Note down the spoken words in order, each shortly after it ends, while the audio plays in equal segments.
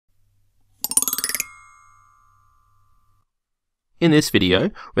In this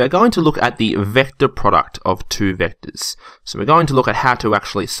video, we are going to look at the vector product of two vectors. So we're going to look at how to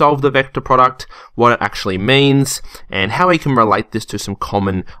actually solve the vector product, what it actually means, and how we can relate this to some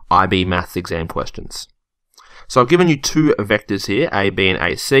common IB Maths exam questions. So I've given you two vectors here, AB and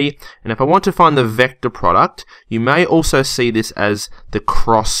AC, and if I want to find the vector product, you may also see this as the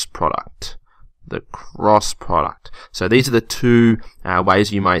cross product. The cross product. So these are the two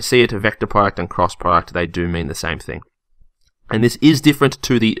ways you might see it, a vector product and cross product. They do mean the same thing. And this is different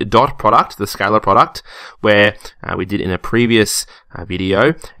to the dot product, the scalar product, where we did in a previous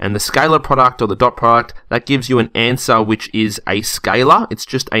video. And the scalar product or the dot product, that gives you an answer which is a scalar. It's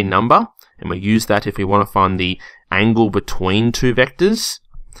just a number. And we use that if we want to find the angle between two vectors.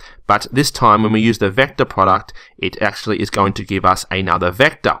 But this time when we use the vector product, it actually is going to give us another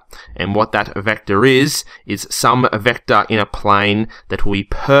vector. And what that vector is some vector in a plane that will be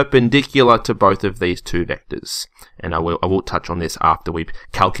perpendicular to both of these two vectors. And I will touch on this after we've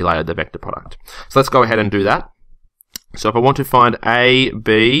calculated the vector product. So let's go ahead and do that. So if I want to find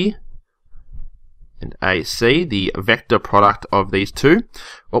AB and AC, the vector product of these two,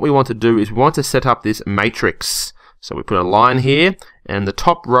 what we want to do is we want to set up this matrix. So we put a line here, and the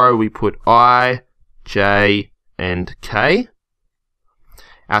top row we put I, J, and K.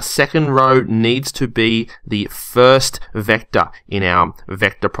 Our second row needs to be the first vector in our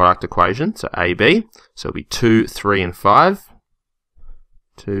vector product equation, so AB. So it'll be 2, 3, and 5.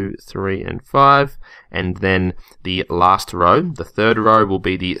 2, 3, and 5. And then the last row, the third row, will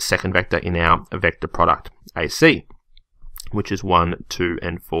be the second vector in our vector product, AC, which is 1, 2,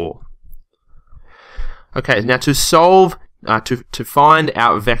 and 4. Okay, now to solve, to find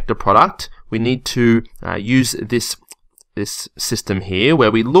our vector product, we need to use this system here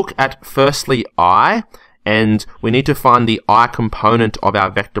where we look at firstly I, and we need to find the I component of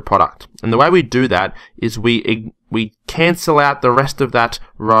our vector product. And the way we do that is we cancel out the rest of that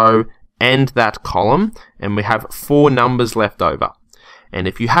row and that column, and we have 4 numbers left over. And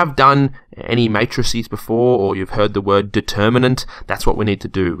if you have done any matrices before, or you've heard the word determinant, that's what we need to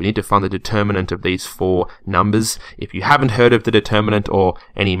do. We need to find the determinant of these 4 numbers. If you haven't heard of the determinant or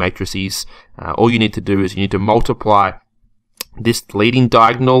any matrices, all you need to do is you need to multiply this leading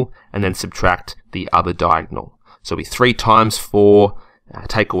diagonal and then subtract the other diagonal. So it'll be 3 times 4,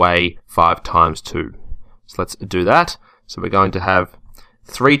 take away 5 times 2. So let's do that. So we're going to have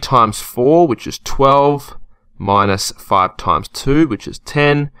 3 times 4, which is 12, minus 5 times 2, which is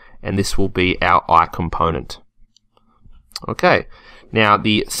 10, and this will be our I component. Okay, now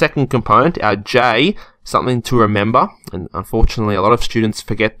the second component, our J, something to remember, and unfortunately a lot of students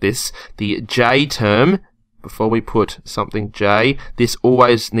forget this, the J term, before we put something J, this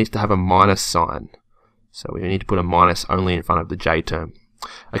always needs to have a minus sign. So we need to put a minus only in front of the J term.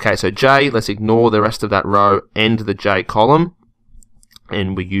 Okay, so J, let's ignore the rest of that row and the J column,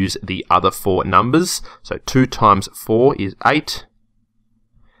 and we use the other 4 numbers. So 2 times 4 is 8,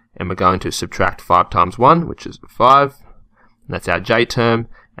 and we're going to subtract 5 times 1, which is 5, and that's our J term,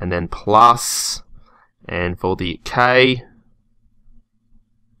 and then plus, and for the K,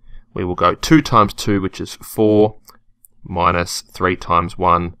 we will go 2 times 2, which is 4, minus 3 times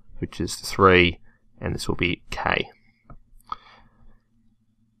 1, which is 3, and this will be K.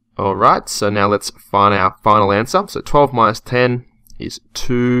 Alright, so now let's find our final answer. So 12 minus 10 is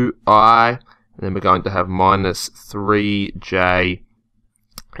 2I, and then we're going to have minus 3J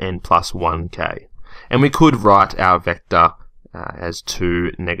and plus 1K. And we could write our vector as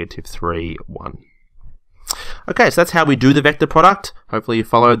 2, negative 3, 1. Okay, so that's how we do the vector product. Hopefully you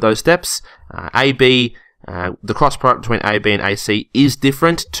followed those steps. AB, the cross product between AB and AC is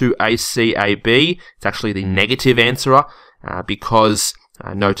different to AC-AB. It's actually the negative answer because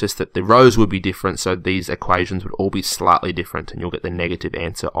notice that the rows would be different, so these equations would all be slightly different, and you'll get the negative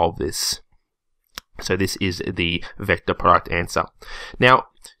answer of this. So this is the vector product answer. Now,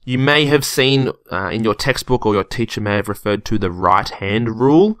 you may have seen in your textbook, or your teacher may have referred to the right-hand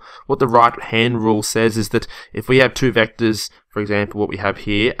rule. What the right-hand rule says is that if we have two vectors, for example, what we have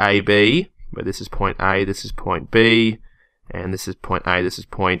here, AB, where this is point A, this is point B, and this is point A, this is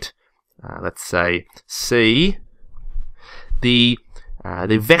point, let's say, C, the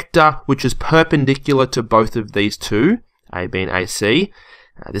vector which is perpendicular to both of these two, AB and AC,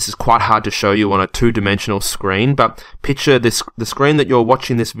 this is quite hard to show you on a 2-dimensional screen, but picture this, the screen that you're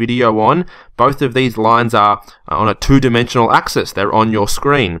watching this video on. Both of these lines are on a 2-dimensional axis. They're on your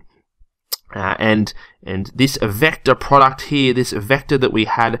screen. And this vector product here, this vector that we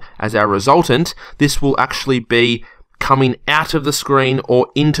had as our resultant, this will actually be coming out of the screen or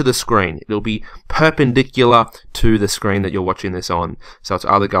into the screen. It'll be perpendicular to the screen that you're watching this on. So it's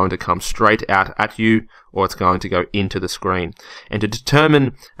either going to come straight out at you or it's going to go into the screen. And to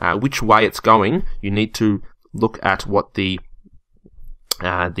determine which way it's going, you need to look at what the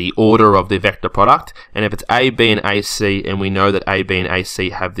order of the vector product. And if it's A, B, and AC, and we know that A, B, and AC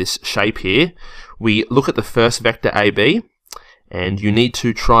have this shape here, we look at the first vector AB, and you need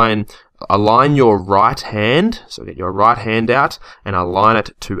to try and align your right hand, so get your right hand out and align it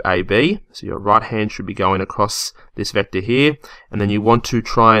to AB. So your right hand should be going across this vector here, and then you want to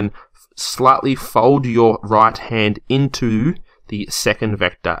try and slightly fold your right hand into the second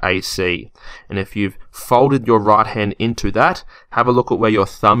vector AC. And if you've folded your right hand into that, have a look at where your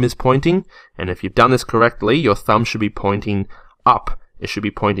thumb is pointing, and if you've done this correctly, your thumb should be pointing up. It should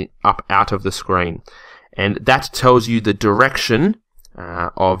be pointing up out of the screen. And that tells you the direction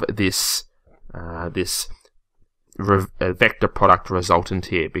of this vector product resultant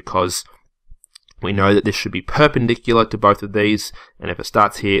here, because we know that this should be perpendicular to both of these, and if it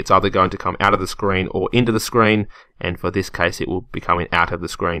starts here, it's either going to come out of the screen or into the screen, and for this case, it will be coming out of the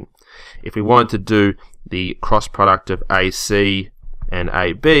screen. If we wanted to do the cross product of AC and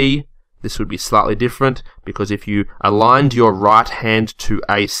AB, this would be slightly different, because if you aligned your right hand to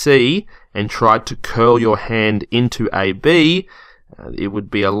AC and tried to curl your hand into AB, it would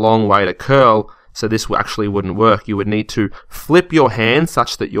be a long way to curl, so this actually wouldn't work. You would need to flip your hand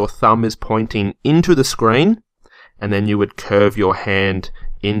such that your thumb is pointing into the screen, and then you would curve your hand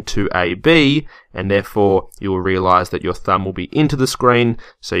into AB, and therefore you will realize that your thumb will be into the screen,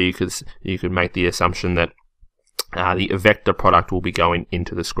 so you could make the assumption that the vector product will be going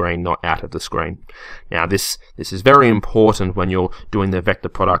into the screen, not out of the screen. Now this is very important when you're doing the vector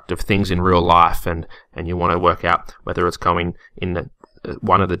product of things in real life, and you want to work out whether it's going in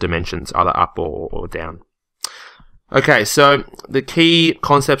one of the dimensions, either up or down. Okay, so the key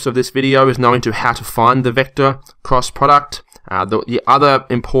concepts of this video is knowing how to find the vector cross product. The other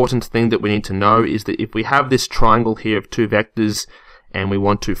important thing that we need to know is that if we have this triangle here of two vectors, and we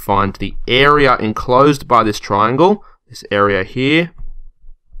want to find the area enclosed by this triangle, this area here,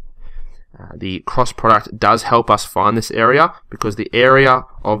 the cross product does help us find this area, because the area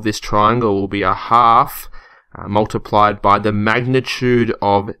of this triangle will be a half multiplied by the magnitude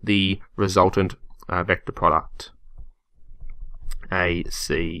of the resultant vector product,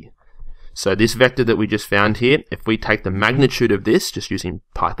 AC. So this vector that we just found here, if we take the magnitude of this, just using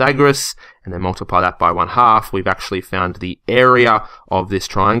Pythagoras, and then multiply that by 1/2, we've actually found the area of this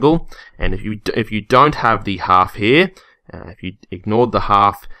triangle. And if you don't have the half here, if you ignored the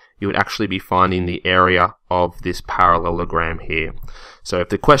half, you would actually be finding the area of this parallelogram here. So if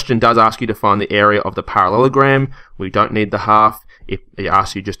the question does ask you to find the area of the parallelogram, we don't need the half. If it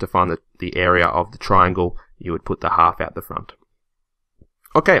asks you just to find the area of the triangle, you would put the half out the front.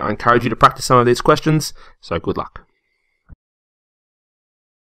 Okay, I encourage you to practice some of these questions, so good luck.